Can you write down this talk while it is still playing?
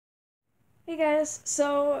Hey guys,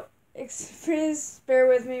 so please bear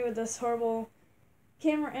with me with this horrible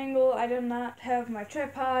camera angle. I do not have my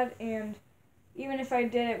tripod, and even if I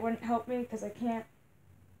did, it wouldn't help me because I can't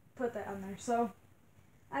put that on there. So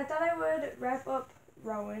I thought I would wrap up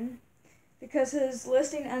Rowan because his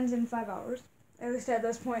listing ends in 5 hours. At least at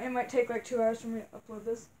this point. It might take like 2 hours for me to upload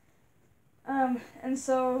this. And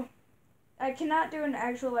so I cannot do an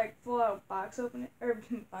actual like full out box opening or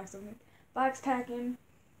box packing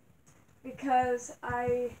because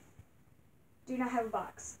I do not have a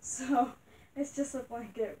box. So it's just a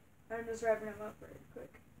blanket. I'm just wrapping them up very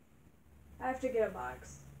quick. I have to get a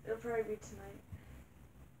box. It'll probably be tonight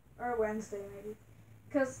or Wednesday maybe,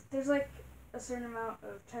 because there's like a certain amount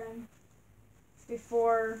of time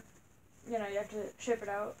before you have to ship it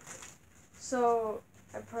out. So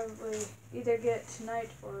I probably either get it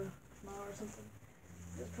tonight or tomorrow or something.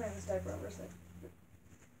 Just putting this diaper over so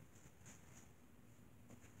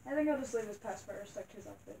I think I'll just leave his pacifier stuck to his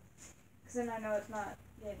outfit, because then I know it's not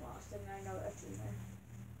getting lost, and I know that's in there.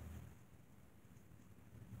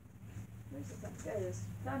 Where's the thing? There it is.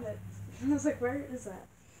 Found it. I was like, where is that?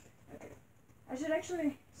 Okay. I should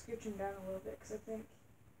actually scooch him down a little bit, because I think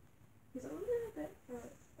he's a little bit further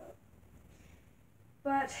up.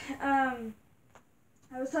 But,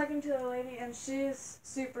 I was talking to a lady, and she's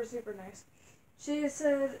super, super nice. She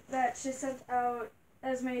said that she sent out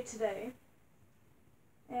esme today.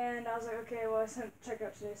 And I was like, okay, well, I sent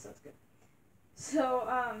checkout today, so that's good. So,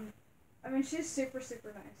 I mean, she's super,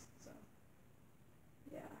 super nice, so,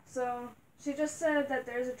 yeah. So, she just said that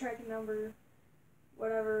there's a tracking number,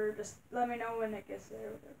 whatever, just let me know when it gets there,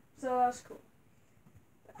 whatever. So, that was cool.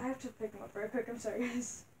 But I have to pick him up very quick, I'm sorry,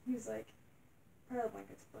 guys. He's like, part of the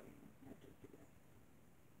blanket's splitting. I have to do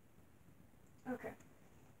that. Okay.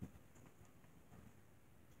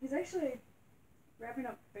 He's actually wrapping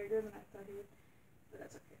up bigger than I thought he would. But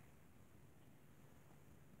that's okay.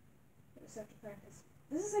 I just have to practice.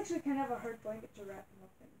 This is actually kind of a hard blanket to wrap him up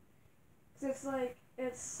in. Because it's like,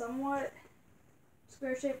 it's somewhat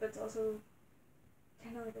square shape, but it's also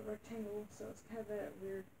kind of like a rectangle, so it's kind of a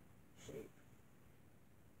weird shape.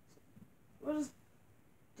 So we'll just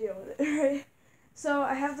deal with it, right? So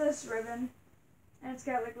I have this ribbon, and it's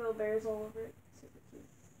got like little bears all over it. Super cute.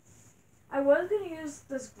 I was going to use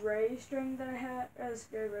this gray string that I had, this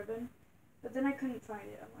gray ribbon, but then I couldn't find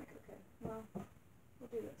it. I'm like, okay, well, we'll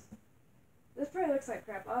do this. This probably looks like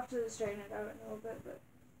crap. I'll have to straighten it out in a little bit, but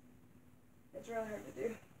it's really hard to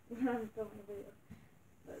do when I'm filming a video.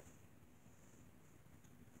 But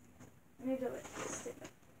I need to like stick it.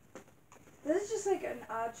 This is just like an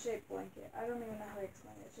odd shaped blanket. I don't even know how to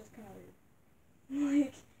explain it. It's just kind of weird.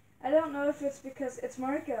 Like, I don't know if it's because it's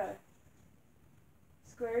more like a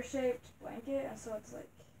square shaped blanket, and so it's like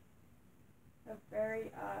a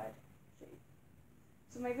very odd shape.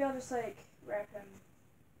 So maybe I'll just like wrap him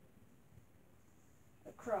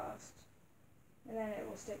across, and then it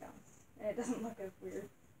will stay down, and it doesn't look as weird.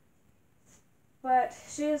 But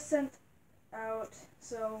she is sent out,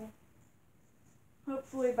 so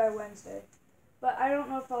hopefully by Wednesday. But I don't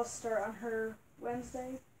know if I'll start on her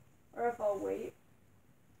Wednesday or if I'll wait,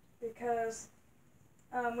 because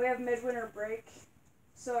we have midwinter break,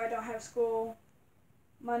 so I don't have school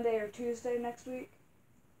Monday or Tuesday next week.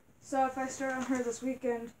 So if I start on her this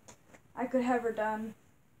weekend, I could have her done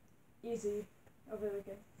easy over the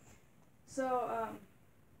weekend. So,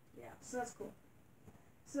 yeah, so that's cool.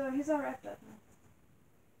 So he's all wrapped up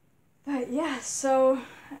now. But yeah, so,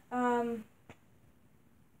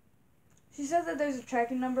 she said that there's a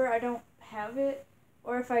tracking number. I don't have it,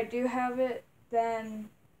 or if I do have it, then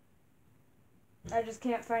I just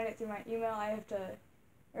can't find it through my email. I have to,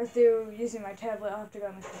 or through using my tablet, I'll have to go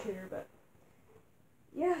on the computer, but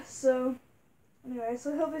yeah, so anyway,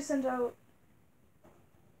 so he'll be sent out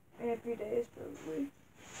in a few days, probably.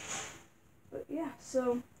 But yeah,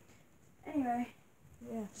 so anyway,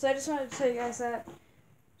 yeah. So I just wanted to tell you guys that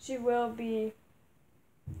she will be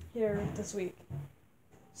here this week.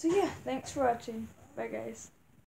 So yeah, thanks for watching. Bye, guys.